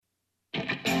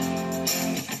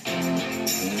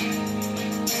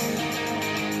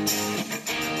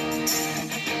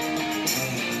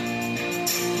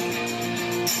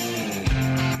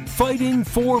fighting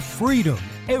for freedom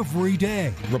every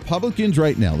day. Republicans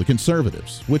right now, the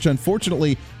conservatives, which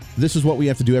unfortunately, this is what we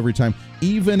have to do every time,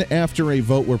 even after a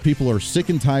vote where people are sick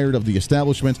and tired of the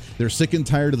establishment, they're sick and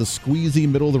tired of the squeezy,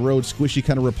 middle-of-the-road, squishy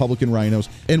kind of Republican rhinos,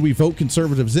 and we vote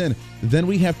conservatives in, then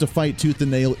we have to fight tooth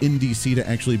and nail in D.C. to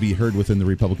actually be heard within the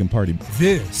Republican Party.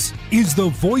 This is the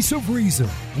Voice of Reason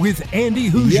with Andy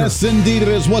Hoosier. Yes, indeed it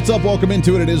is. What's up? Welcome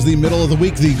into it. It is the middle of the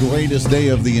week, the greatest day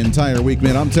of the entire week,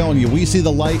 man. I'm telling you, we see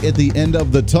the light at the end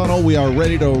of the tunnel. We are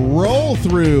ready to roll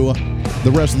through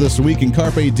the rest of this week and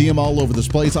carpe diem all over this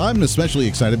place. I'm especially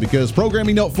excited because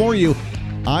programming note for you,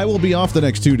 I will be off the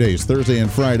next 2 days, Thursday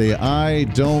and Friday. I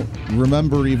don't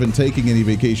remember even taking any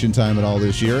vacation time at all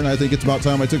this year, and I think it's about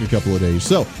time I took a couple of days.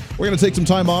 So we're going to take some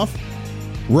time off,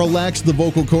 relax the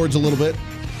vocal cords a little bit,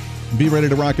 be ready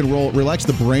to rock and roll, relax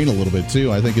the brain a little bit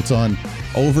too. I think it's on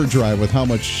overdrive with how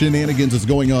much shenanigans is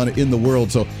going on in the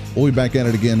world. So we'll be back at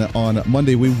it again on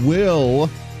Monday. We will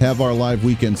have our live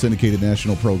weekend syndicated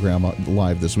national program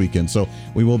live this weekend, so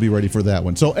we will be ready for that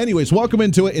one. So anyways, welcome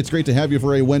into it. It's great to have you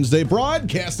for a Wednesday,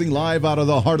 broadcasting live out of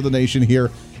the heart of the nation here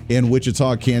in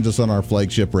Wichita, Kansas on our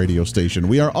flagship radio station.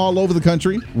 We are all over the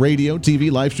country, radio,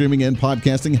 TV, live streaming, and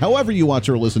podcasting. However you watch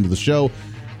or listen to the show,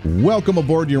 welcome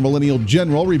aboard your Millennial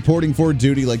General reporting for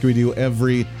duty like we do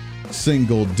every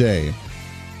single day.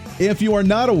 If you are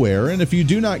not aware, and if you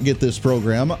do not get this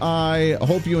program, I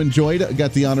hope you enjoyed. I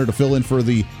got the honor to fill in for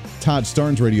the Todd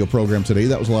Starnes radio program today.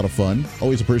 That was a lot of fun.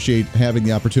 Always appreciate having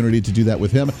the opportunity to do that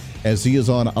with him, as he is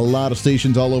on a lot of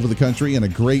stations all over the country and a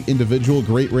great individual,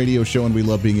 great radio show, and we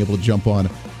love being able to jump on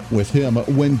with him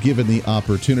when given the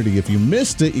opportunity. If you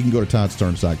missed it, you can go to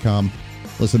toddstarnes.com,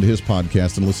 listen to his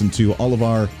podcast, and listen to all of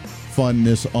our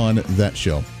funness on that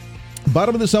show.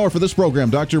 Bottom of this hour for this program,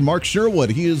 Dr. Mark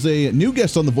Sherwood. He is a new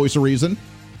guest on the Voice of Reason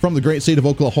from the great state of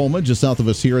Oklahoma, just south of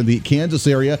us here in the Kansas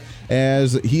area,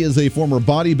 as he is a former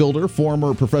bodybuilder,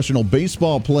 former professional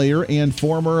baseball player, and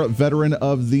former veteran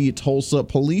of the Tulsa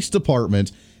Police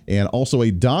Department, and also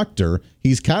a doctor.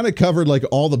 He's kind of covered like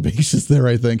all the bases there,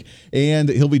 I think, and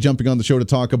he'll be jumping on the show to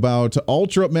talk about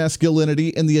ultra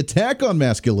masculinity and the attack on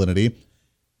masculinity,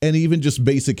 and even just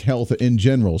basic health in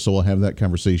general. So we'll have that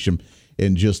conversation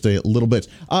in just a little bit.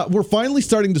 We're finally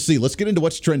starting to see, let's get into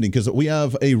what's trending, because we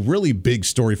have a really big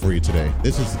story for you today.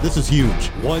 This is huge.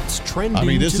 What's trending I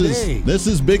mean, this today?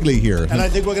 is bigly here. And I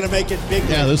think we're going to make it big.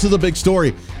 Yeah, this is a big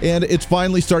story, and it's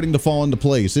finally starting to fall into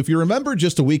place. If you remember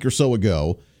just a week or so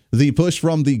ago, the push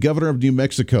from the governor of New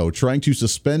Mexico trying to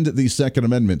suspend the Second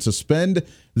Amendment, suspend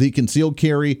the concealed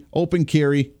carry, open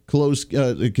carry, closed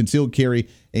concealed carry,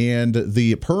 and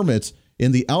the permits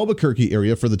in the Albuquerque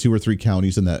area for the 2 or 3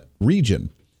 counties in that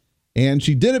region. And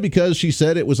she did it because she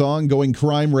said it was ongoing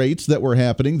crime rates that were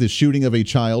happening, the shooting of a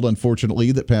child,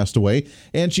 unfortunately, that passed away.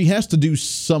 And she has to do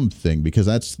something, because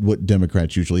that's what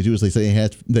Democrats usually do, is they say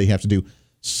they have to do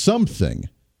something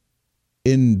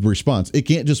in response. It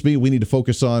can't just be, we need to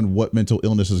focus on what mental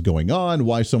illness is going on,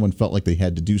 why someone felt like they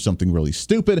had to do something really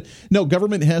stupid. No,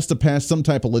 government has to pass some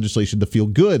type of legislation to feel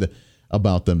good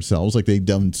about themselves, like they've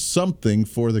done something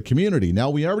for the community. Now,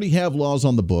 we already have laws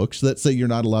on the books that say you're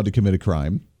not allowed to commit a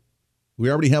crime.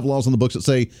 We already have laws on the books that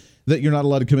say that you're not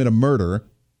allowed to commit a murder.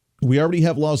 We already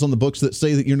have laws on the books that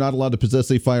say that you're not allowed to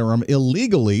possess a firearm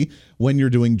illegally when you're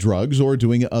doing drugs or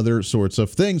doing other sorts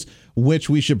of things, which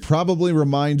we should probably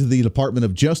remind the Department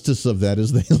of Justice of that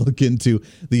as they look into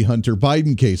the Hunter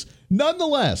Biden case.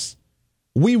 Nonetheless,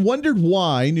 we wondered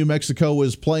why New Mexico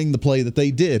was playing the play that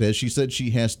they did, as she said she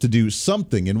has to do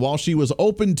something. And while she was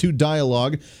open to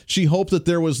dialogue, she hoped that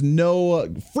there was no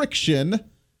friction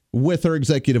with her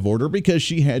executive order, because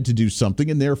she had to do something,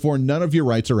 and therefore none of your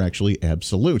rights are actually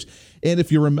absolute. And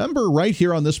if you remember, right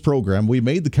here on this program, we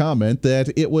made the comment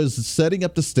that it was setting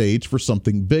up the stage for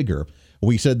something bigger.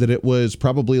 We said that it was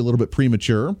probably a little bit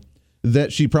premature,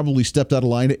 that she probably stepped out of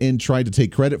line and tried to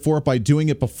take credit for it by doing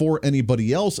it before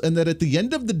anybody else, and that at the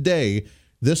end of the day,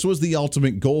 this was the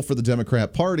ultimate goal for the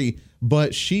Democrat Party,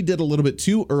 but she did a little bit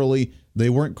too early. They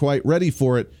weren't quite ready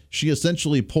for it. She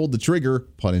essentially pulled the trigger,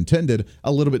 pun intended,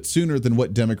 a little bit sooner than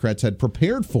what Democrats had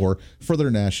prepared for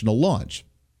their national launch.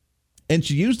 And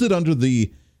she used it under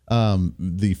the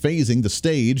phasing, the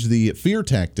stage, the fear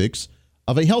tactics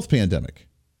of a health pandemic,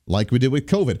 like we did with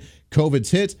COVID.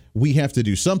 COVID's hit, we have to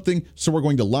do something, so we're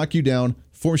going to lock you down,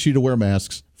 force you to wear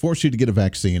masks, force you to get a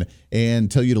vaccine, and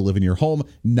tell you to live in your home,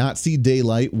 not see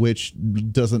daylight, which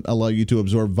doesn't allow you to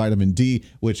absorb vitamin D,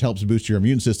 which helps boost your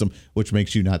immune system, which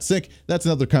makes you not sick. That's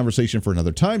another conversation for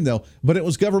another time, though. But it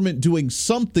was government doing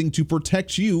something to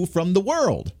protect you from the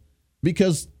world.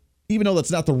 Because even though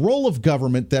that's not the role of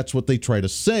government, that's what they try to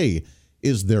say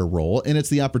is their role, and it's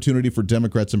the opportunity for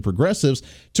Democrats and progressives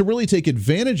to really take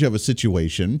advantage of a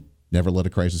situation, never let a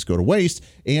crisis go to waste,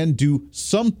 and do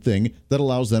something that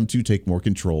allows them to take more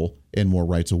control and more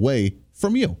rights away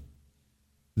from you.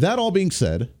 That all being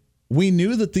said, we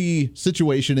knew that the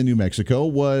situation in New Mexico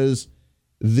was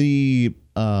the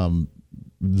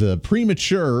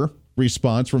premature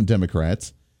response from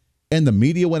Democrats, and the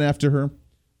media went after her.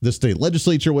 The state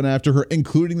legislature went after her,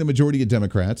 including the majority of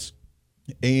Democrats,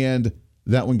 and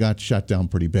that one got shut down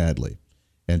pretty badly.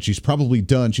 And she's probably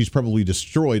done. She's probably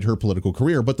destroyed her political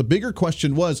career. But the bigger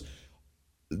question was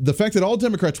the fact that all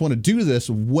Democrats want to do this,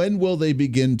 when will they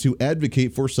begin to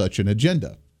advocate for such an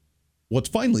agenda? Well, it's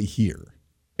finally here.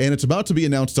 And it's about to be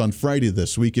announced on Friday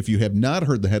this week, if you have not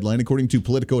heard the headline, according to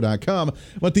Politico.com.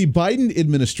 But the Biden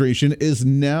administration is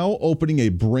now opening a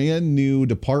brand new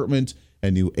department, a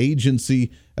new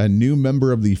agency, a new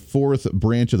member of the fourth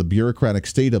branch of the bureaucratic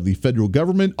state of the federal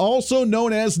government, also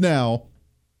known as now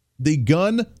the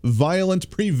Gun Violence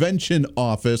Prevention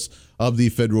Office of the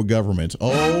federal government.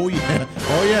 Oh, yeah.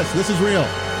 Oh, yes, this is real.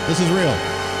 This is real.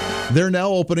 They're now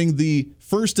opening the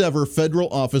first ever federal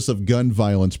office of gun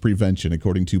violence prevention,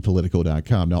 according to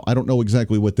Politico.com. Now, I don't know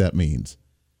exactly what that means.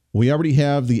 We already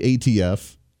have the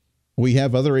ATF. We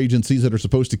have other agencies that are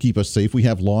supposed to keep us safe. We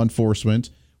have law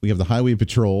enforcement. We have the Highway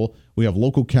Patrol. We have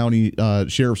local county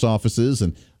sheriff's offices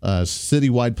and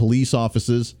citywide police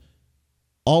offices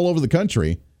all over the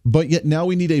country. But yet now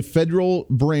we need a federal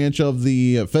branch of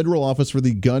the Federal Office for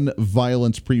the Gun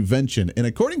Violence Prevention. And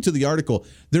according to the article,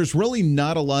 there's really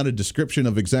not a lot of description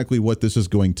of exactly what this is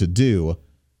going to do,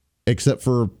 except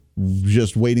for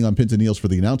just waiting on pins and needles for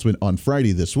the announcement on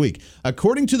Friday this week.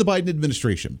 According to the Biden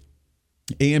administration,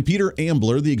 and Peter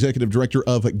Ambler, the executive director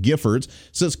of Giffords,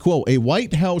 says, quote, a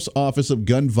White House Office of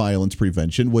Gun Violence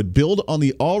Prevention would build on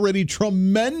the already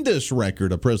tremendous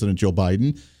record of President Joe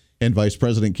Biden and Vice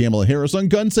President Kamala Harris on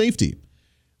gun safety.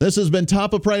 This has been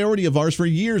top of priority of ours for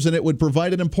years, and it would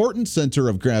provide an important center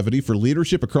of gravity for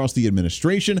leadership across the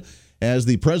administration as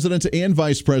the president and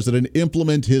vice president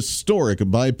implement historic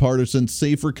bipartisan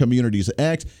Safer Communities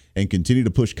Act and continue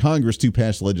to push Congress to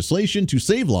pass legislation to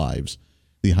save lives.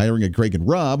 The hiring of Greg and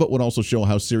Rob would also show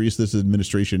how serious this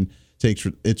administration takes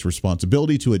its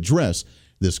responsibility to address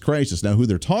this crisis. Now, who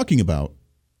they're talking about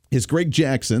is Greg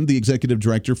Jackson, the executive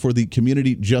director for the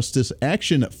Community Justice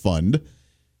Action Fund,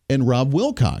 and Rob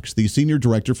Wilcox, the senior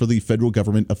director for the federal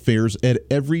government affairs at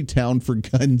Everytown for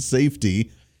Gun Safety,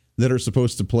 that are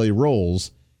supposed to play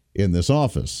roles in this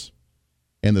office.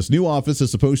 And this new office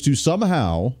is supposed to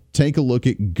somehow take a look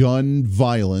at gun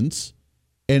violence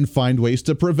and find ways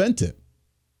to prevent it.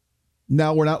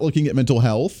 Now, we're not looking at mental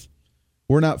health.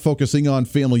 We're not focusing on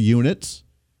family units.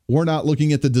 We're not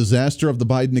looking at the disaster of the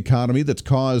Biden economy that's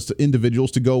caused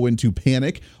individuals to go into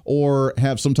panic or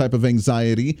have some type of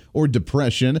anxiety or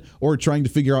depression or trying to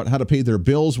figure out how to pay their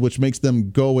bills, which makes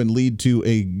them go and lead to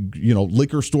a,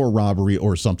 liquor store robbery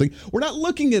or something. We're not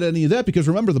looking at any of that because,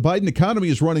 remember, the Biden economy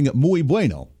is running muy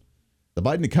bueno. The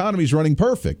Biden economy is running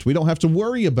perfect. We don't have to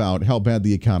worry about how bad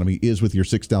the economy is with your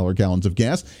 $6 gallons of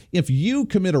gas. If you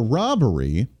commit a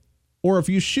robbery, or if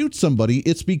you shoot somebody,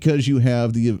 it's because you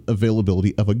have the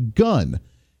availability of a gun,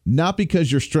 not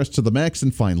because you're stressed to the max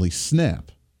and finally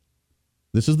snap.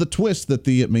 This is the twist that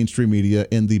the mainstream media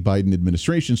and the Biden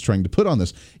administration is trying to put on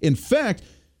this. In fact,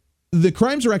 the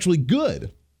crimes are actually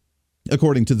good,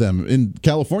 according to them. In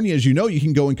California, as you know, you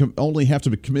can go and only have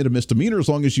to commit a misdemeanor as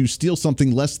long as you steal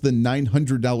something less than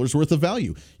 $900 worth of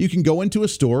value. You can go into a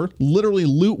store, literally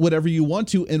loot whatever you want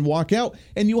to, and walk out,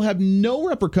 and you'll have no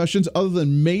repercussions other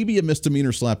than maybe a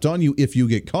misdemeanor slapped on you if you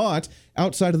get caught.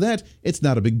 Outside of that, it's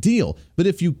not a big deal. But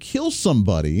if you kill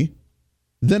somebody,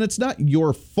 then it's not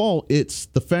your fault. It's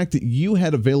the fact that you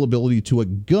had availability to a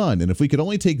gun. And if we could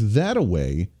only take that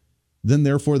away, then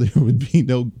therefore there would be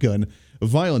no gun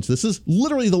violence. This is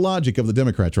literally the logic of the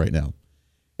Democrats right now.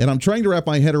 And I'm trying to wrap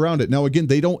my head around it. Now, again,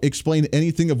 they don't explain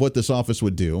anything of what this office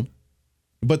would do,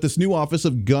 but this new Office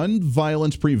of Gun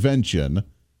Violence Prevention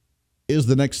is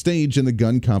the next stage in the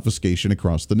gun confiscation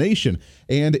across the nation.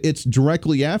 And it's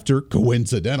directly after,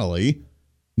 coincidentally,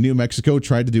 New Mexico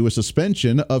tried to do a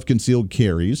suspension of concealed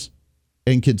carries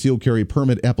and concealed carry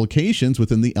permit applications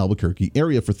within the Albuquerque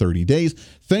area for 30 days,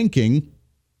 thinking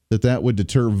that that would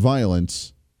deter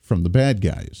violence from the bad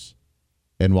guys.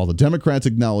 And while the Democrats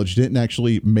acknowledged it and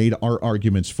actually made our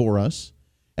arguments for us,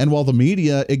 and while the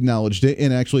media acknowledged it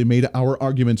and actually made our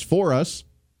arguments for us,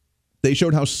 they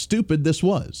showed how stupid this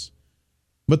was.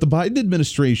 But the Biden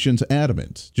administration's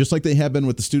adamant, just like they have been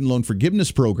with the student loan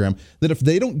forgiveness program, that if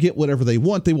they don't get whatever they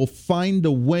want, they will find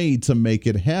a way to make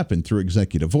it happen through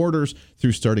executive orders,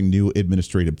 through starting new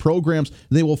administrative programs.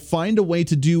 They will find a way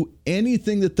to do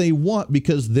anything that they want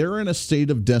because they're in a state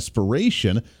of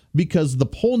desperation because the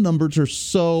poll numbers are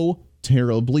so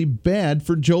terribly bad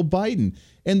for Joe Biden.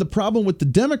 And the problem with the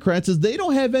Democrats is they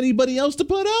don't have anybody else to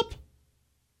put up.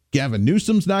 Gavin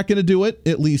Newsom's not going to do it.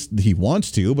 At least he wants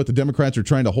to, but the Democrats are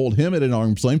trying to hold him at an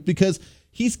arm's length because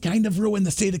he's kind of ruined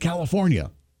the state of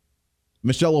California.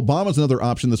 Michelle Obama's another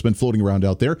option that's been floating around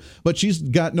out there, but she's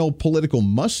got no political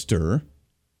muster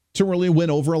to really win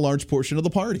over a large portion of the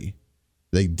party.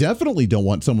 They definitely don't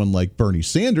want someone like Bernie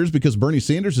Sanders because Bernie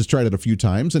Sanders has tried it a few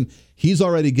times and he's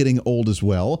already getting old as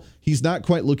well. He's not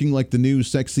quite looking like the new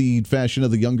sexy fashion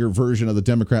of the younger version of the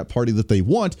Democrat Party that they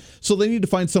want, so they need to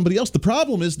find somebody else. The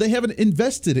problem is they haven't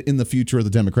invested in the future of the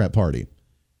Democrat Party.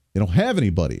 They don't have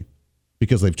anybody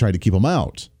because they've tried to keep him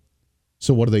out.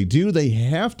 So what do? They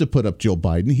have to put up Joe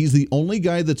Biden. He's the only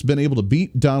guy that's been able to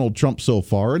beat Donald Trump so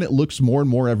far, and it looks more and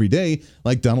more every day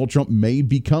like Donald Trump may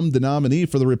become the nominee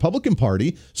for the Republican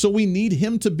Party, so we need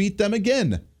him to beat them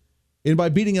again. And by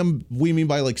beating him, we mean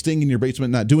by like staying in your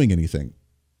basement not doing anything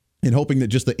and hoping that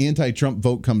just the anti-Trump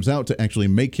vote comes out to actually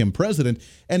make him president,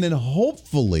 and then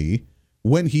hopefully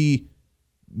when he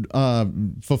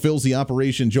fulfills the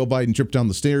operation Joe Biden tripped down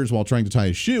the stairs while trying to tie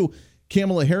his shoe,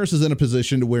 Kamala Harris is in a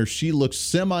position where she looks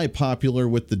semi-popular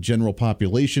with the general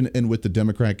population and with the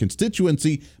Democrat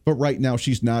constituency, but right now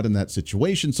she's not in that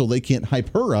situation, so they can't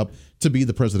hype her up to be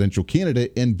the presidential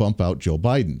candidate and bump out Joe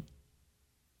Biden.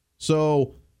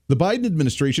 So the Biden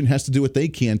administration has to do what they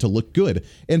can to look good,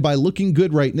 and by looking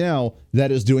good right now,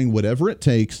 that is doing whatever it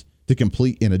takes to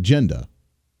complete an agenda.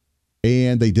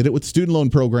 And they did it with the student loan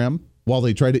program. While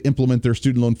they tried to implement their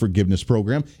student loan forgiveness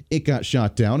program, it got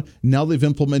shot down. Now they've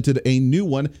implemented a new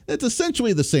one that's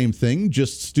essentially the same thing,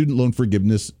 just student loan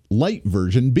forgiveness light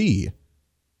version B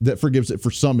that forgives it for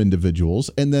some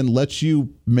individuals and then lets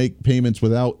you make payments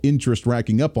without interest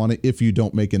racking up on it if you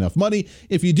don't make enough money.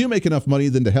 If you do make enough money,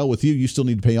 then to hell with you. You still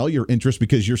need to pay all your interest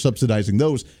because you're subsidizing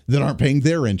those that aren't paying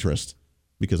their interest,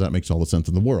 because that makes all the sense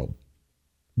in the world.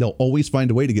 They'll always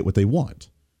find a way to get what they want.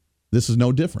 This is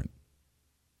no different.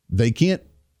 They can't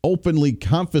openly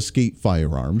confiscate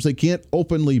firearms. They can't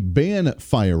openly ban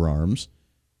firearms.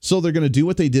 So they're going to do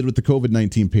what they did with the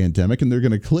COVID-19 pandemic, and they're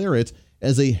going to clear it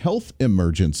as a health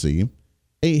emergency,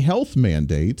 a health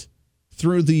mandate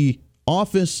through the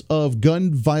Office of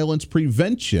Gun Violence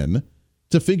Prevention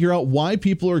to figure out why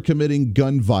people are committing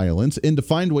gun violence and to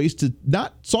find ways to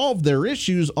not solve their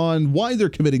issues on why they're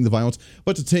committing the violence,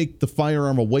 but to take the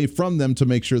firearm away from them to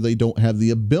make sure they don't have the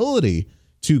ability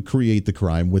to create the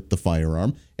crime with the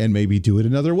firearm and maybe do it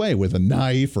another way with a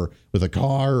knife or with a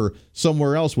car or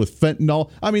somewhere else with fentanyl.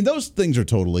 I mean, those things are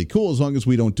totally cool as long as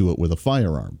we don't do it with a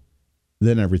firearm.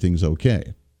 Then everything's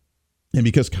okay. And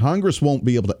because Congress won't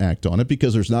be able to act on it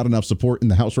because there's not enough support in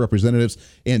the House of Representatives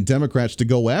and Democrats to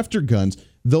go after guns,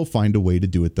 they'll find a way to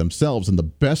do it themselves. And the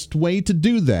best way to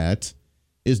do that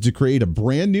is to create a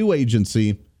brand new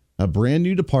agency, a brand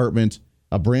new department,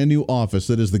 a brand new office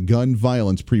that is the Gun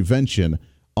Violence Prevention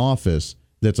Office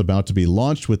that's about to be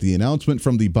launched with the announcement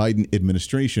from the Biden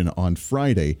administration on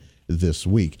Friday this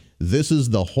week. This is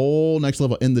the whole next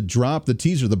level. And the drop, the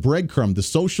teaser, the breadcrumb, the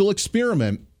social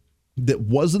experiment that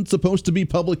wasn't supposed to be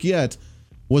public yet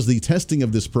was the testing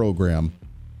of this program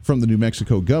from the New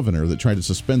Mexico governor that tried to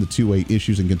suspend the 2A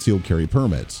issues and concealed carry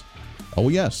permits. Oh,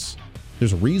 yes.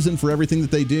 There's a reason for everything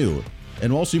that they do.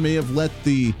 And also you may have let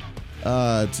the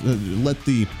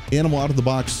animal out of the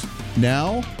box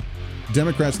now.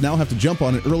 Democrats now have to jump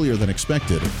on it earlier than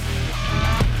expected.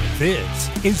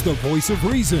 This is the Voice of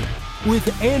Reason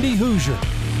with Andy Hoosier.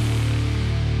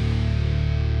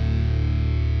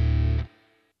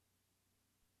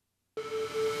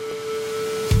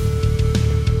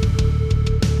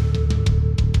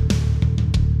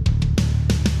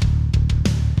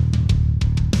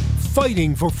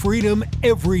 Fighting for freedom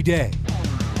every day.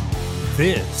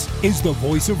 This is the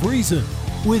Voice of Reason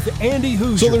with Andy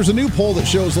Hoosier. So there's a new poll that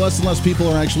shows less and less people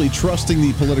are actually trusting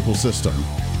the political system.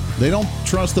 They don't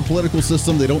trust the political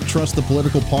system. They don't trust the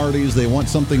political parties. They want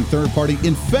something third party.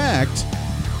 In fact,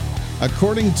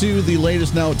 according to the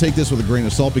latest, now take this with a grain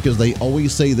of salt because they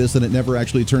always say this and it never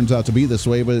actually turns out to be this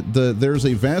way, but there's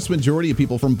a vast majority of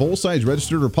people from both sides,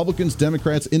 registered Republicans,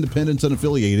 Democrats, independents, and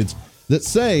affiliated, that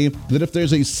say that if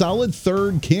there's a solid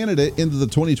third candidate into the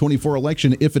 2024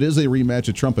 election, if it is a rematch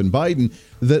of Trump and Biden,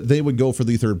 that they would go for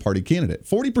the third party candidate.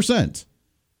 40%.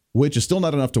 which is still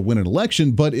not enough to win an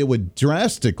election, but it would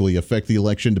drastically affect the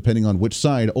election depending on which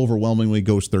side overwhelmingly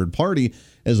goes third party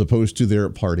as opposed to their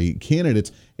party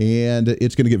candidates. And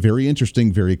it's going to get very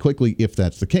interesting very quickly if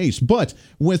that's the case. But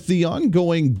with the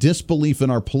ongoing disbelief in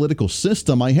our political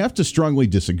system, I have to strongly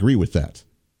disagree with that.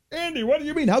 Andy, what do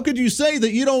you mean? How could you say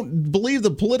that you don't believe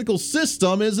the political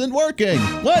system isn't working?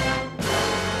 What?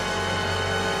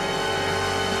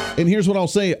 And here's what I'll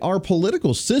say. Our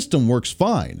political system works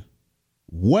fine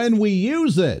when we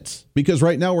use it, because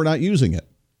right now we're not using it.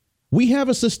 We have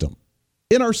a system,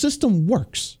 and our system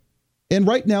works. And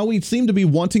right now we seem to be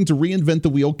wanting to reinvent the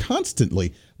wheel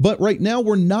constantly. But right now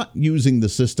we're not using the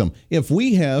system. If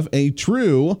we have a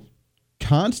true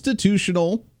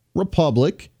constitutional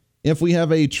republic, if we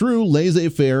have a true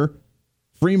laissez-faire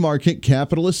free market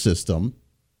capitalist system,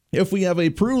 if we have a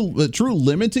true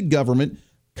limited government,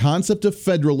 concept of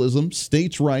federalism,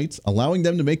 states' rights, allowing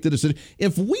them to make the decision.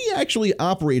 If we actually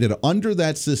operated under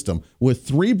that system with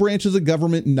 3 branches of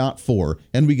government, not 4,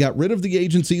 and we got rid of the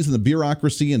agencies and the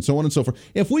bureaucracy and so on and so forth,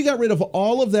 if we got rid of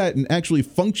all of that and actually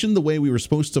functioned the way we were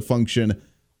supposed to function,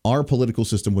 our political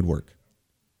system would work.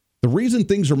 The reason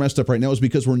things are messed up right now is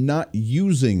because we're not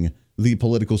using the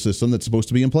political system that's supposed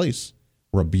to be in place.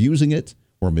 We're abusing it.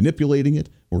 We're manipulating it.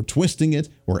 We're twisting it.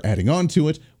 We're adding on to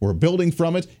it. We're building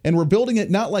from it. And we're building it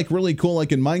not like really cool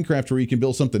like in Minecraft where you can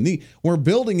build something neat. We're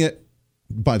building it.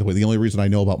 By the way, the only reason I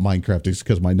know about Minecraft is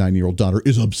because my 9-year-old daughter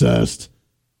is obsessed.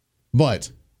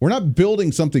 But we're not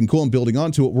building something cool and building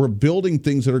onto it. We're building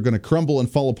things that are going to crumble and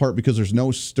fall apart because there's no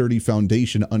sturdy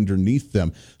foundation underneath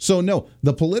them. So no,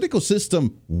 the political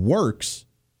system works.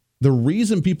 The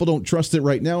reason people don't trust it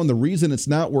right now and the reason it's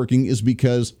not working is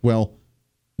because, well,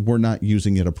 we're not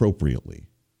using it appropriately.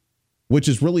 Which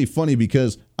is really funny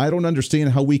because I don't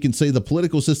understand how we can say the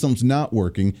political system's not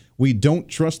working. We don't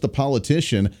trust the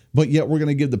politician, but yet we're going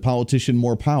to give the politician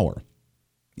more power.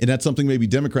 And that's something maybe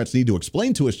Democrats need to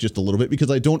explain to us just a little bit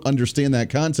because I don't understand that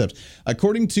concept.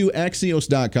 According to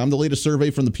Axios.com, the latest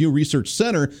survey from the Pew Research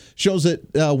Center shows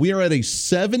that we are at a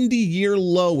 70-year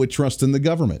low with trust in the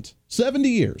government. 70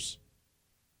 years.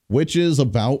 Which is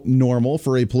about normal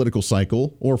for a political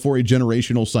cycle or for a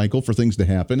generational cycle for things to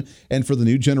happen and for the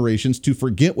new generations to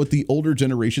forget what the older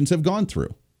generations have gone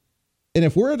through. And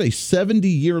if we're at a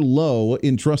 70-year low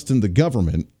in trust in the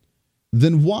government,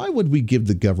 then why would we give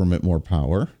the government more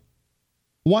power?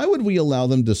 Why would we allow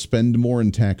them to spend more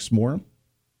and tax more?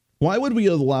 Why would we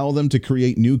allow them to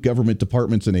create new government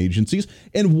departments and agencies?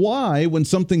 And why, when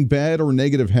something bad or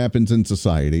negative happens in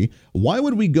society, why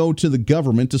would we go to the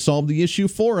government to solve the issue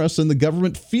for us and the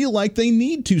government feel like they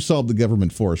need to solve the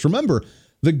government for us? Remember,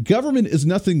 the government is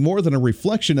nothing more than a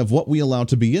reflection of what we allow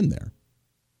to be in there.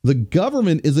 The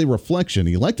government is a reflection.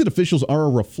 Elected officials are a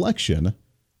reflection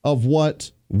of what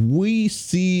we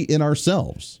see in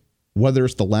ourselves, whether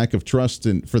it's the lack of trust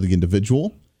for the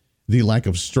individual, the lack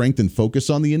of strength and focus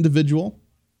on the individual,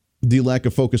 the lack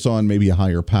of focus on maybe a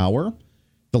higher power,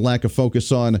 the lack of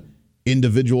focus on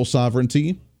individual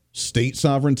sovereignty, state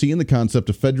sovereignty, and the concept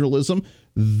of federalism.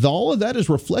 All of that is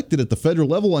reflected at the federal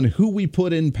level on who we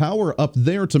put in power up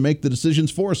there to make the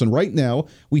decisions for us. And right now,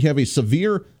 we have a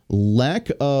severe lack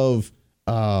of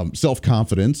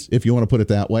self-confidence, if you want to put it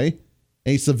that way.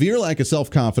 A severe lack of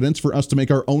self-confidence for us to make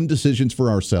our own decisions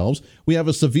for ourselves. We have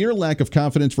a severe lack of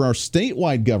confidence for our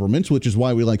statewide governments, which is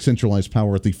why we like centralized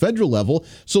power at the federal level.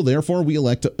 So therefore, we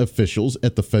elect officials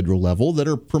at the federal level that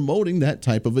are promoting that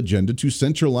type of agenda to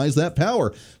centralize that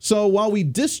power. So while we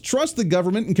distrust the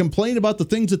government and complain about the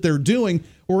things that they're doing,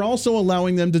 we're also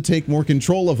allowing them to take more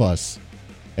control of us.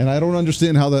 And I don't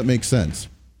understand how that makes sense.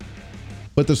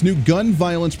 But this new gun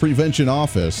violence prevention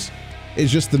office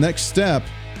is just the next step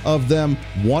of them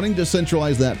wanting to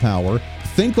centralize that power,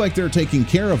 think like they're taking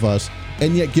care of us,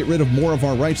 and yet get rid of more of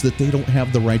our rights that they don't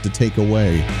have the right to take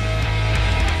away.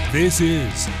 This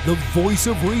is the Voice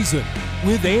of Reason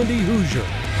with Andy Hoosier.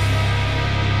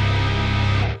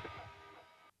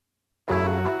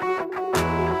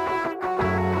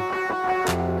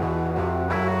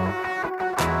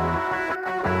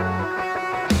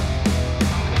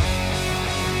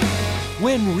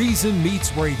 When Reason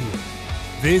meets radio.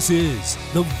 This is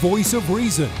the Voice of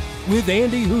Reason with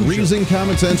Andy Hoosier. Reason,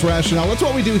 common sense, rationale. That's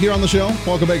what we do here on the show.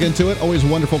 Welcome back into it. Always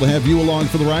wonderful to have you along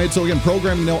for the ride. So again,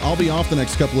 programming, I'll be off the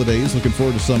next couple of days. Looking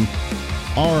forward to some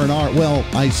R&R. Well,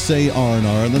 I say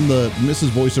R&R, and then the Mrs.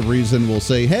 Voice of Reason will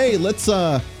say, hey, let's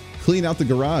clean out the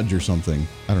garage or something.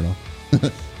 I don't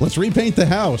know. Let's repaint the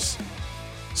house.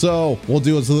 So we'll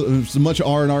do as much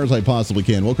R&R as I possibly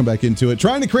can. Welcome back into it.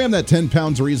 Trying to cram that 10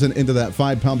 pounds of reason into that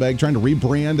 5-pound bag. Trying to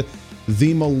rebrand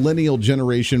the millennial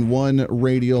generation, one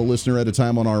radio listener at a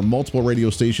time on our multiple radio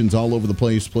stations all over the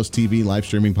place, plus TV, live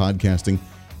streaming, podcasting.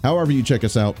 However you check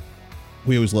us out,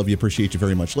 we always love you, appreciate you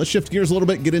very much. Let's shift gears a little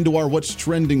bit, get into our What's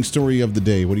Trending story of the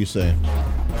day. What do you say?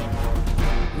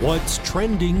 What's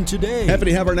trending today? Happy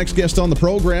to have our next guest on the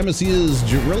program, as he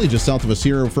is really just south of us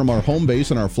here from our home base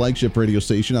and our flagship radio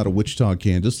station out of Wichita,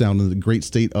 Kansas, down in the great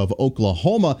state of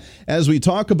Oklahoma. As we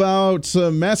talk about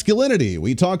masculinity,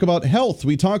 we talk about health,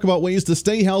 we talk about ways to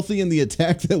stay healthy and the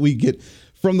attack that we get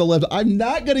from the left. I'm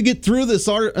not going to get through this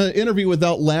interview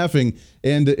without laughing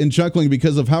and chuckling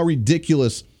because of how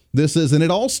ridiculous this is. And it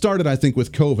all started, I think,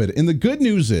 with COVID. And the good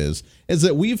news is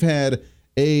that we've had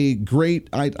a great,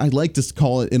 I like to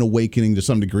call it an awakening to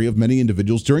some degree of many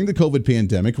individuals during the COVID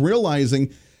pandemic,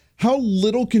 realizing how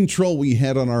little control we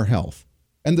had on our health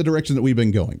and the direction that we've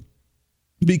been going.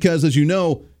 Because as you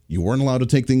know, you weren't allowed to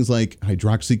take things like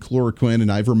hydroxychloroquine and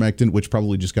ivermectin, which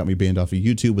probably just got me banned off of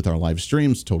YouTube with our live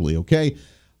streams. Totally okay.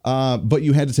 But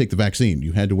you had to take the vaccine.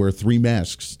 You had to wear 3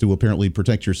 masks to apparently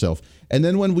protect yourself. And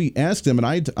then when we asked them,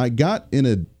 and I got in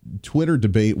a Twitter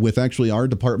debate with actually our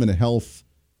Department of Health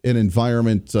and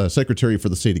Environment Secretary for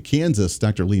the state of Kansas,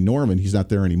 Dr. Lee Norman. He's not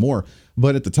there anymore.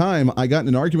 But at the time, I got in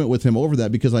an argument with him over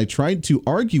that because I tried to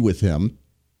argue with him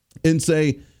and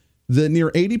say that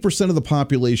near 80% of the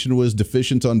population was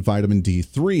deficient on vitamin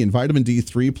D3. And vitamin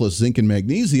D3 plus zinc and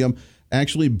magnesium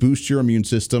actually boost your immune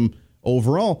system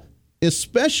overall,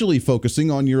 especially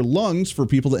focusing on your lungs for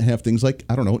people that have things like,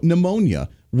 pneumonia,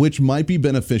 which might be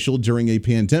beneficial during a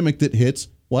pandemic that hits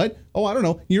what?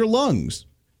 Your lungs.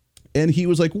 And he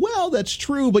was like, well, that's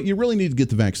true, but you really need to get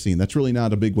the vaccine. That's really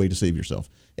not a big way to save yourself.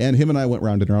 And him and I went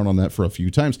round and round on that for a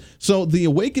few times. So the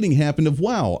awakening happened of,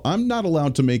 wow, I'm not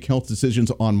allowed to make health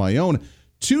decisions on my own,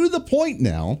 to the point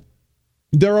now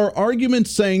there are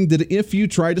arguments saying that if you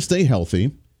try to stay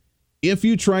healthy, if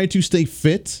you try to stay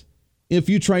fit, if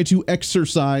you try to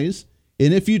exercise,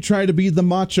 and if you try to be the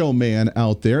macho man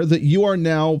out there, that you are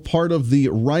now part of the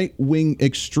right-wing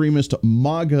extremist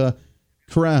MAGA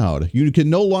crowd. You can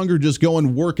no longer just go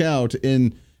and work out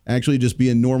and actually just be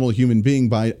a normal human being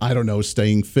by,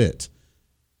 staying fit.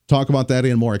 Talk about that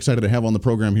and more. Excited to have on the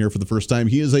program here for the first time.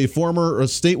 He is a former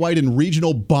statewide and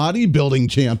regional bodybuilding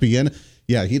champion.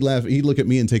 Yeah, he'd look at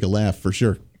me and take a laugh for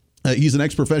sure. He's an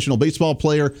ex-professional baseball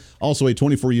player, also a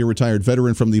 24-year retired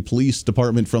veteran from the police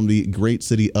department from the great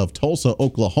city of Tulsa,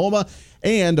 Oklahoma,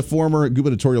 and a former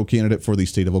gubernatorial candidate for the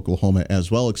state of Oklahoma as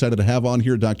well. Excited to have on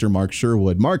here Dr. Mark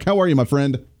Sherwood. Mark, how are you, my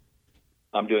friend?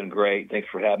 I'm doing great. Thanks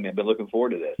for having me. I've been looking forward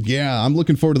to this. Yeah, I'm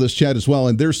looking forward to this chat as well.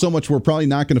 And there's so much, we're probably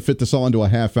not going to fit this all into a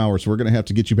half hour, so we're going to have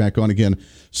to get you back on again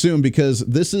soon, because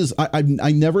this is, I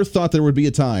never thought there would be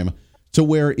a time to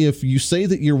where if you say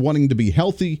that you're wanting to be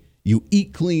healthy, you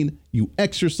eat clean, you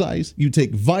exercise, you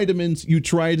take vitamins, you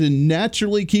try to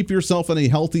naturally keep yourself in a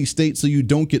healthy state so you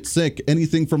don't get sick,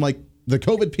 anything from like the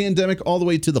COVID pandemic all the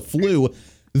way to the flu,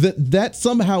 that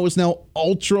somehow is now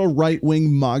ultra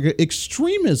right-wing MAGA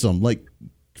extremism. Like,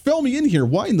 fill me in here.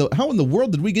 How in the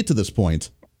world did we get to this point?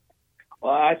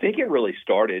 Well, I think it really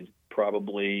started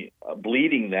probably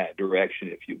bleeding that direction,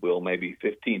 if you will, maybe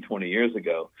 15, 20 years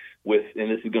ago with, and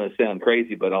this is going to sound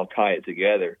crazy, but I'll tie it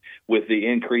together, with the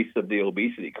increase of the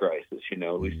obesity crisis.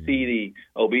 We see the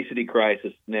obesity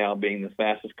crisis now being the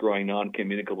fastest growing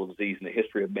non-communicable disease in the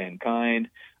history of mankind.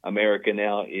 America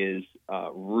now is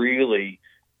really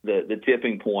the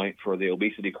tipping point for the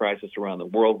obesity crisis around the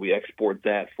world. We export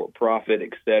that for profit,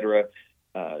 et cetera.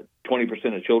 20%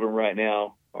 of children right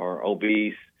now are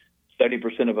obese.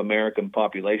 70% of American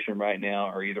population right now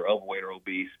are either overweight or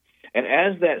obese. And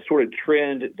as that sort of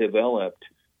trend developed,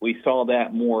 we saw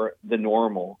that more the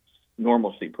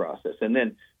normalcy process. And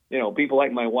then, people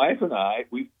like my wife and I,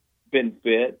 we've been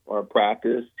fit or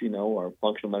practiced, our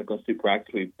functional medical institute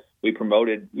practice. We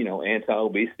promoted,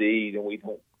 anti-obesity. We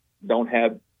don't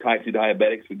have type 2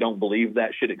 diabetics. We don't believe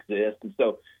that should exist. And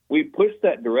so we pushed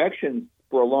that direction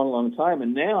for a long, long time.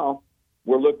 And now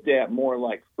we're looked at more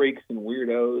like freaks and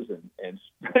weirdos and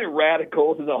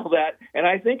radicals and all that. And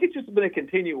I think it's just been a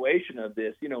continuation of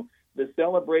this. The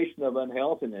celebration of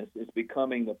unhealthiness is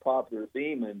becoming the popular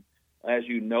theme. And as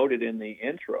you noted in the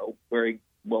intro, very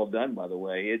well done, by the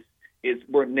way,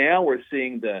 we're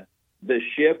seeing the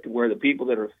shift where the people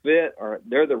that are fit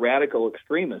they're the radical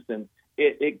extremists. And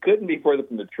it couldn't be further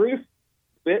from the truth.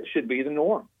 Fit should be the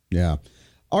norm. Yeah.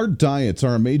 Our diets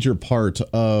are a major part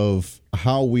of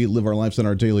how we live our lives in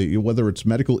our daily, whether it's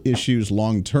medical issues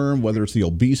long-term, whether it's the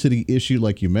obesity issue,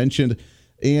 like you mentioned.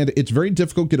 And it's very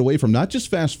difficult to get away from not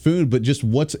just fast food, but just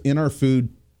what's in our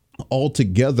food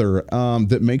altogether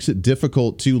that makes it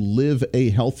difficult to live a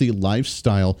healthy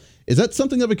lifestyle. Is that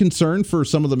something of a concern for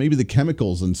some of maybe the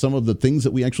chemicals and some of the things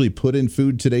that we actually put in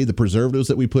food today, the preservatives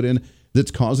that we put in,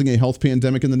 that's causing a health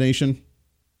pandemic in the nation?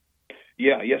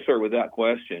 Yeah, yes, sir, without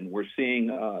question. We're seeing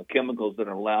chemicals that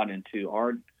are allowed into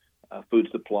our food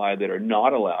supply that are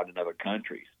not allowed in other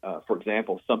countries. For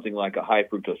example, something like a high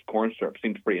fructose corn syrup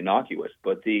seems pretty innocuous,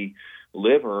 but the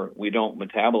liver, we don't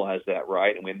metabolize that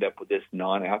right, and we end up with this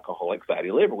non-alcoholic fatty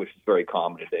liver, which is very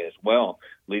common today as well,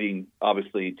 leading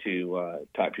obviously to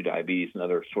type 2 diabetes and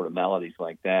other sort of maladies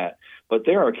like that. But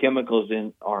there are chemicals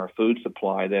in our food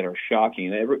supply that are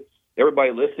shocking.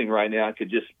 Everybody listening right now could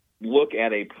just look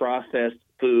at a processed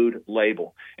food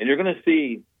label, and you're going to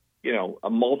see a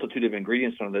multitude of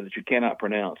ingredients on there that you cannot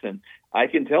pronounce. And I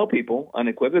can tell people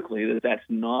unequivocally that that's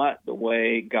not the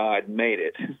way God made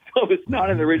it. So if it's not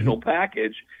in the original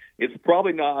package, it's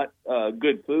probably not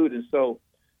good food. And so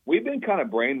we've been kind of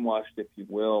brainwashed, if you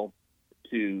will,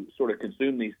 to sort of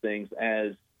consume these things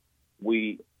as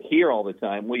we hear all the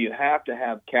time. Well, you have to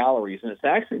have calories, and it's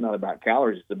actually not about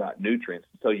calories, it's about nutrients.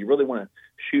 So you really want to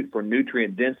shoot for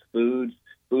nutrient-dense foods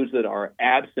that are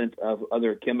absent of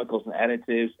other chemicals and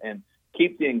additives, and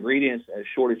keep the ingredients as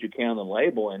short as you can on the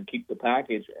label, and keep the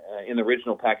package in the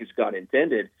original package God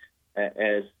intended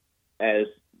as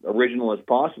original as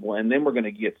possible. And then we're going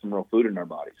to get some real food in our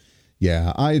bodies.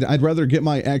 Yeah, I'd rather get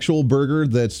my actual burger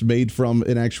that's made from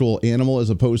an actual animal as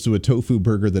opposed to a tofu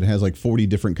burger that has like 40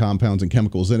 different compounds and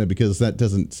chemicals in it, because that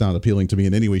doesn't sound appealing to me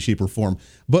in any way, shape, or form.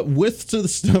 But with the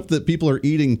stuff that people are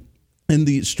eating and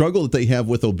the struggle that they have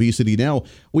with obesity now,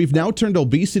 we've now turned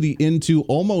obesity into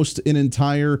almost an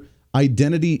entire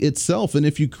identity itself. And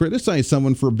if you criticize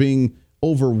someone for being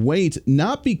overweight,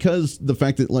 not because the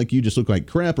fact that like you just look like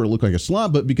crap or look like a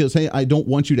slob, but because, hey, I don't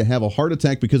want you to have a heart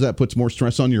attack because that puts more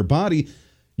stress on your body,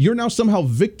 you're now somehow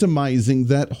victimizing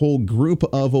that whole group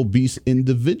of obese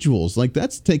individuals. Like,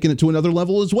 that's taken it to another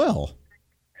level as well.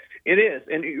 It is.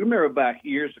 And you remember back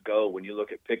years ago when you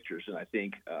look at pictures, and I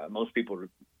think most people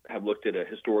have looked at a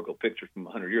historical picture from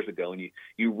 100 years ago, and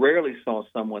you rarely saw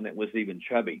someone that was even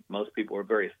chubby. Most people were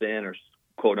very thin or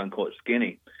quote-unquote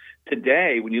skinny.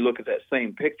 Today, when you look at that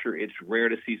same picture, it's rare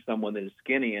to see someone that is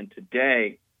skinny. And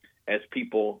today, as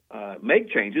people make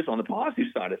changes on the positive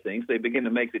side of things, they begin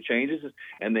to make the changes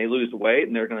and they lose weight,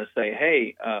 and they're going to say,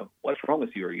 hey, what's wrong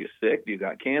with you? Are you sick? Do you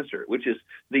got cancer? Which is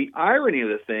the irony of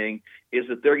the thing, is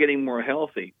that they're getting more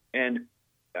healthy. And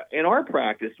in our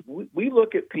practice, we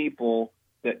look at people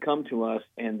that come to us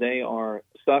and they are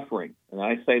suffering. And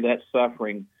I say that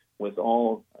suffering with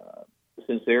all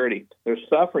sincerity. They're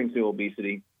suffering through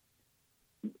obesity.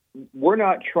 We're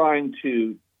not trying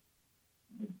to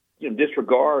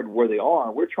disregard where they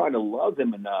are. We're trying to love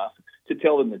them enough to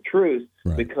tell them the truth,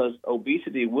 right? Because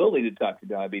obesity will lead to type 2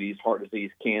 diabetes, heart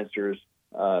disease, cancers,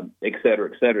 et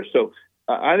cetera, et cetera. So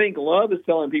I think love is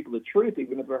telling people the truth,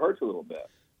 even if it hurts a little bit.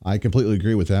 I completely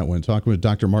agree with that one. Talking with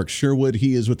Dr. Mark Sherwood.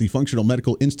 He is with the Functional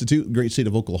Medical Institute, great state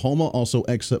of Oklahoma, also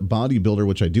ex-bodybuilder,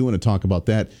 which I do want to talk about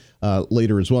that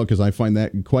later as well, because I find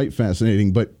that quite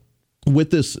fascinating. But with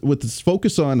this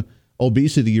focus on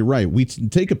obesity, you're right. We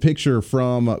take a picture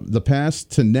from the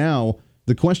past to now.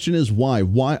 The question is why?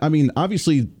 Why? I mean,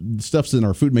 obviously, stuff's in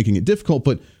our food making it difficult,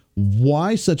 but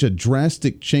why such a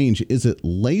drastic change? Is it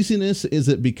laziness? Is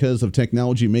it because of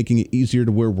technology making it easier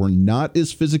to where we're not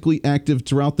as physically active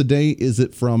throughout the day? Is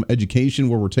it from education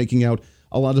where we're taking out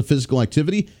a lot of physical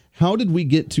activity? How did we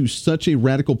get to such a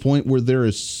radical point where there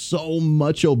is so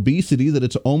much obesity that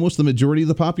it's almost the majority of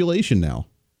the population now?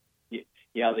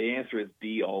 Yeah, the answer is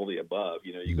B, all the above.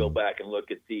 You go back and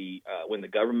look at the when the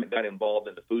government got involved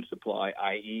in the food supply,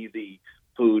 i.e. the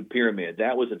food pyramid.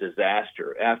 That was a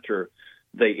disaster. After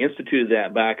they instituted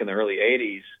that back in the early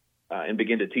 80s and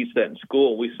began to teach that in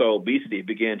school, we saw obesity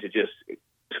begin to just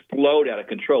explode out of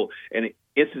control. And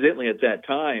incidentally, at that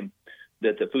time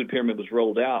that the food pyramid was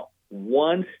rolled out,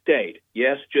 one state,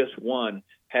 yes, just one,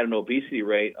 had an obesity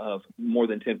rate of more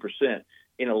than 10%.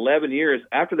 In 11 years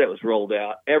after that was rolled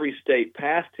out, every state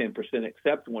passed 10%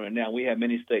 except one. And now we have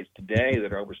many states today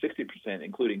that are over 60%,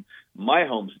 including my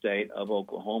home state of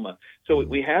Oklahoma. So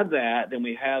we have that. Then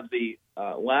we have the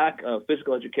lack of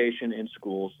physical education in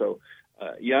schools. So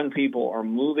young people are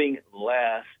moving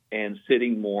less and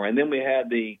sitting more. And then we have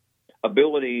the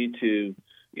ability to,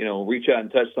 reach out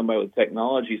and touch somebody with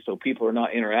technology. So people are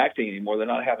not interacting anymore. They're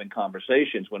not having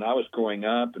conversations. When I was growing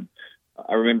up, and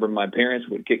I remember my parents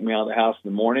would kick me out of the house in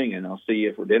the morning, and I'll see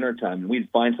you for dinner time. And we'd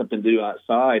find something to do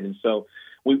outside. And so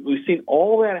we've seen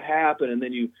all that happen. And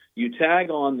then you tag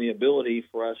on the ability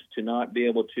for us to not be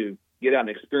able to get out and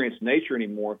experience nature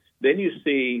anymore. Then you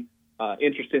see,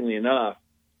 interestingly enough,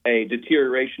 a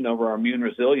deterioration of our immune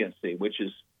resiliency, which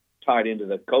is tied into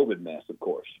the COVID mess, of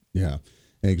course. Yeah.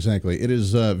 Exactly. It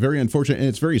is very unfortunate, and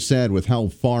it's very sad with how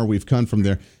far we've come from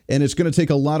there. And it's going to take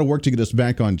a lot of work to get us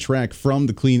back on track from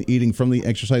the clean eating, from the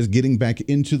exercise, getting back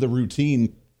into the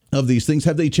routine of these things.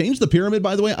 Have they changed the pyramid,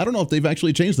 by the way? I don't know if they've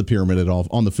actually changed the pyramid at all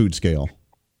on the food scale.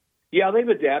 Yeah, they've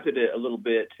adapted it a little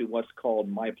bit to what's called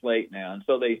My Plate now. And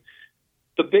so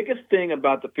the biggest thing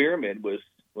about the pyramid was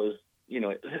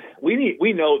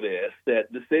we know this,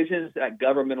 that decisions at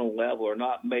governmental level are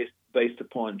not based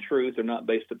upon truth, or not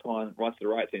based upon what's the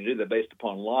right thing to do. They're based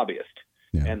upon lobbyists.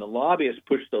 Yeah. And the lobbyists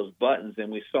push those buttons,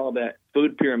 and we saw that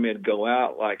food pyramid go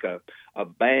out like a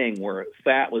bang, where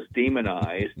fat was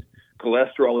demonized,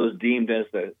 cholesterol was deemed as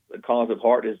the cause of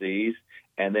heart disease,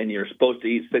 and then you're supposed to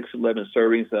eat 6-11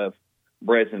 servings of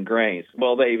breads and grains.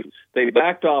 Well, they've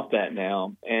backed off that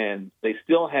now, and they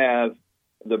still have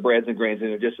the breads and grains in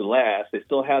there just to last. They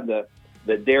still have the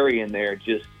dairy in there.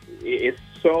 Just it's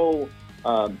so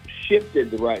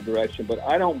shifted the right direction, but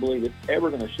I don't believe it's ever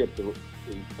going to shift the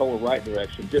total right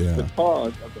direction just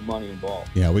because of the money involved.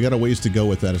 Yeah, we got a ways to go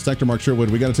with that. It's Dr. Mark Sherwood.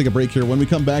 We got to take a break here. When we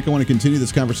come back, I want to continue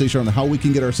this conversation on how we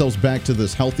can get ourselves back to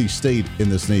this healthy state in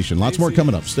this nation. Lots more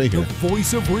coming up. Stay here. The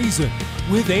Voice of Reason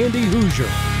with Andy Hoosier.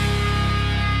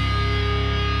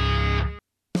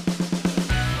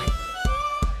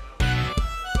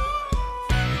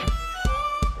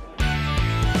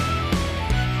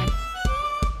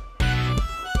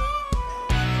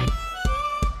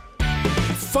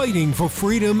 Fighting for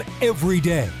freedom every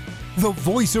day. The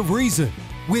Voice of Reason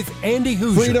with Andy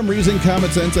Hoosier. Freedom, reason, common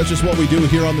sense. That's just what we do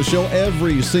here on the show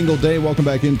every single day. Welcome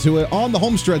back into it. On the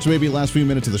home stretch, maybe last few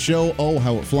minutes of the show. Oh,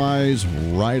 how it flies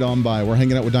right on by. We're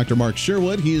hanging out with Dr. Mark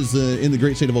Sherwood. He is in the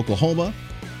great state of Oklahoma.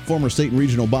 Former state and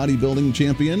regional bodybuilding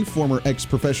champion, former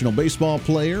ex-professional baseball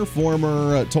player,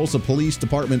 former Tulsa Police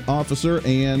Department officer,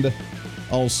 and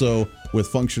also with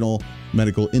Functional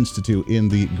Medical Institute in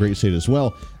the great state as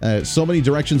well. So many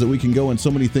directions that we can go and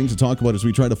so many things to talk about as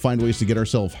we try to find ways to get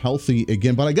ourselves healthy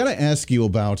again. But I got to ask you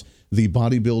about the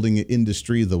bodybuilding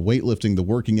industry, the weightlifting, the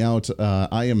working out.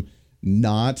 I am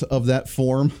not of that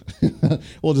form.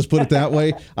 We'll just put it that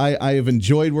way. I have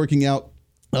enjoyed working out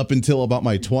up until about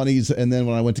my 20s. And then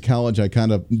when I went to college, I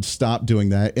kind of stopped doing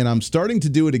that. And I'm starting to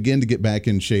do it again to get back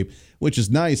in shape, which is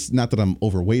nice. Not that I'm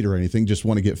overweight or anything, just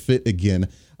want to get fit again.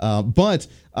 But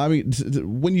I mean,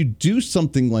 when you do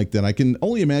something like that, I can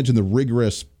only imagine the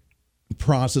rigorous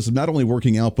process of not only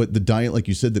working out, but the diet, like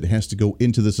you said, that has to go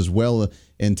into this as well,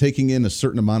 and taking in a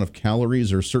certain amount of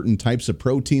calories or certain types of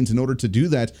proteins in order to do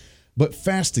that. But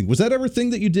fasting, was that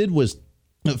everything that you did? Was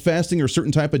fasting or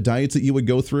certain type of diets that you would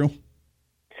go through?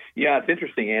 Yeah, it's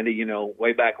interesting, Andy.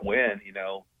 Way back when,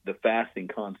 the fasting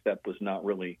concept was not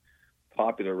really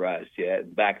popularized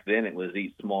yet. Back then, it was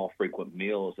eat small, frequent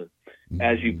meals. And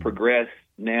as you progress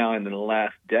now in the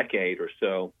last decade or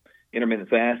so, intermittent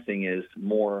fasting is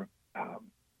more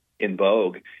in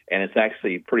vogue, and it's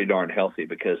actually pretty darn healthy,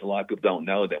 because a lot of people don't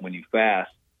know that when you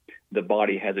fast, the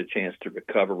body has a chance to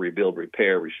recover, rebuild,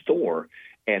 repair, restore.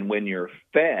 And when you're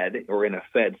fed or in a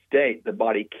fed state, the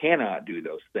body cannot do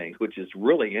those things, which is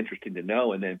really interesting to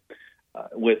know. And then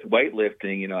with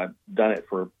weightlifting, I've done it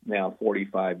for now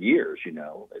 45 years.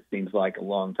 It seems like a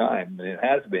long time, and it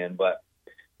has been, but,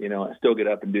 I still get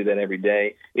up and do that every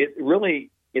day.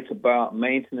 It's about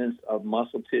maintenance of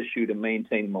muscle tissue to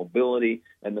maintain mobility.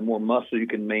 And the more muscle you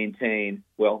can maintain,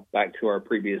 well, back to our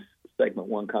previous segment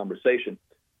one conversation,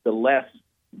 the less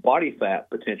body fat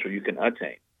potential you can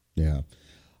attain. Yeah.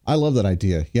 I love that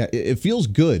idea. Yeah, it feels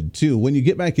good, too. When you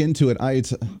get back into it, I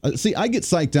get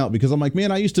psyched out because I'm like,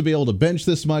 man, I used to be able to bench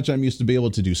this much. I used to be able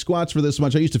to do squats for this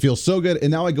much. I used to feel so good. And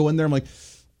now I go in there, I'm like,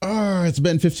 it's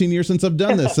been 15 years since I've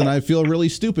done this, and I feel really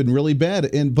stupid and really bad.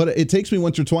 But it takes me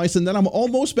once or twice, and then I'm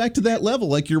almost back to that level.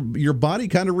 Like your body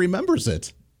kind of remembers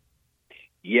it.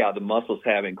 Yeah, the muscles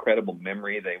have incredible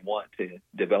memory. They want to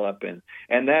develop,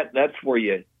 and that's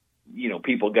where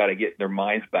people got to get their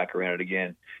minds back around it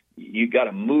again. You got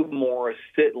to move more,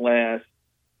 sit less,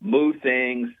 move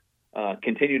things,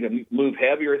 continue to move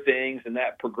heavier things, and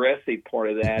that progressive part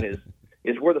of that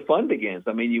is where the fun begins.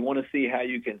 I mean, you want to see how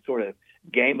you can sort of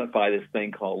gamify this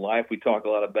thing called life. We talk a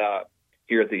lot about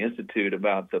here at the Institute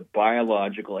about the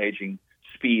biological aging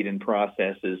speed and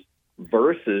processes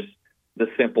versus the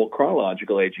simple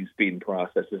chronological aging speed and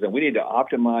processes, and we need to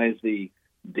optimize the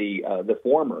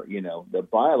former, the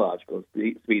biological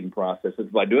speed and processes.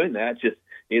 By doing that,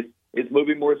 it's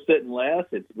moving more, sitting less.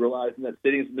 It's realizing that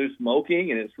sitting is the new smoking,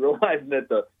 and it's realizing that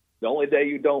the only day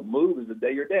you don't move is the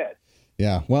day you're dead.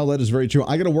 Yeah, well, that is very true.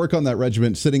 I got to work on that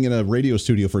regimen, sitting in a radio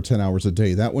studio for 10 hours a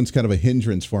day. That one's kind of a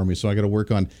hindrance for me, so I got to work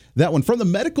on that one. From the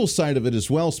medical side of it as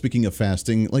well, speaking of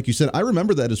fasting, like you said, I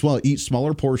remember that as well. Eat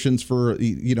smaller portions for,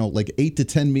 like 8 to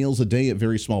 10 meals a day at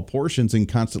very small portions and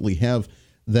constantly have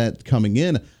that coming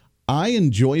in. I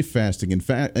enjoy fasting. In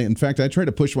fact, I try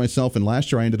to push myself, and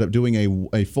last year I ended up doing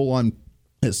a full-on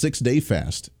 6-day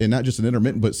fast, and not just an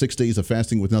intermittent, but 6 days of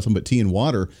fasting with nothing but tea and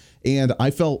water. And I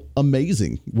felt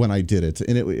amazing when I did it,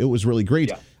 and it was really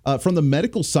great. Yeah. From the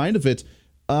medical side of it,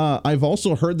 I've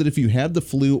also heard that if you have the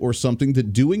flu or something,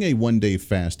 that doing a 1-day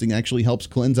fasting actually helps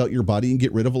cleanse out your body and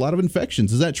get rid of a lot of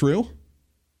infections. Is that true?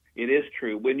 It is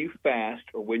true. When you fast,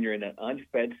 or when you're in an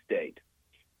unfed state,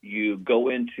 you go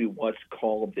into what's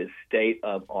called this state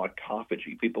of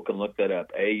autophagy. People can look that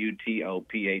up,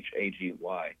 AUTOPHAGY.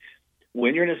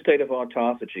 When you're in a state of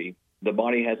autophagy, the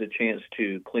body has a chance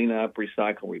to clean up,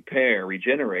 recycle, repair,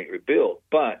 regenerate, rebuild,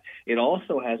 but it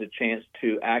also has a chance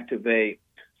to activate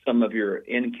some of your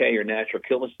NK, your natural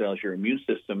killer cells. Your immune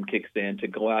system kicks in to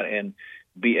go out and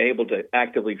be able to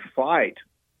actively fight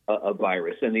a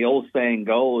virus. And the old saying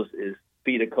goes is,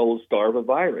 feed a cold, starve a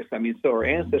virus. I mean, so our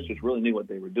ancestors really knew what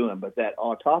they were doing, but that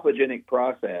autophagenic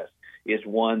process is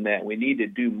one that we need to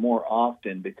do more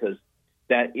often, because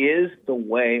that is the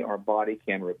way our body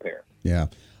can repair. Yeah.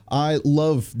 I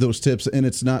love those tips, and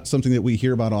it's not something that we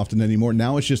hear about often anymore.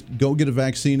 Now it's just go get a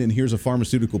vaccine, and here's a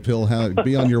pharmaceutical pill.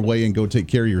 Be on your way and go take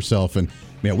care of yourself. And,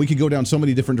 man, we could go down so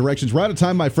many different directions. We're out of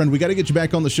time, my friend. We got to get you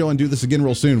back on the show and do this again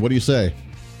real soon. What do you say?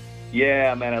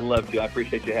 Yeah, man, I'd love to. I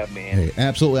appreciate you having me, Andy. Hey,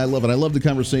 absolutely. I love it. I love the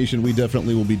conversation. We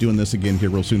definitely will be doing this again here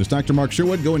real soon. It's Dr. Mark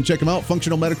Sherwood. Go and check him out.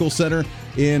 Functional Medical Center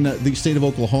in the state of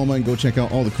Oklahoma, and go check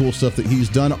out all the cool stuff that he's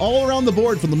done all around the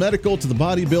board, from the medical to the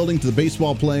bodybuilding to the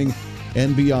baseball playing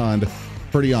and beyond.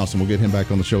 Pretty awesome. We'll get him back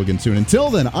on the show again soon. Until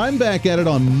then, I'm back at it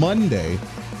on Monday.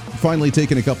 Finally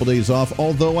taking a couple days off,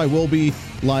 although I will be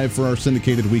live for our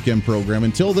syndicated weekend program.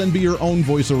 Until then, be your own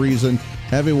voice of reason.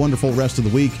 Have a wonderful rest of the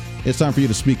week. It's time for you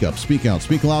to speak up, speak out,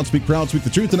 speak loud, speak proud, speak the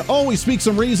truth, and always speak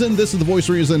some reason. This is the Voice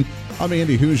of Reason. I'm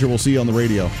Andy Hoosier. We'll see you on the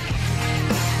radio.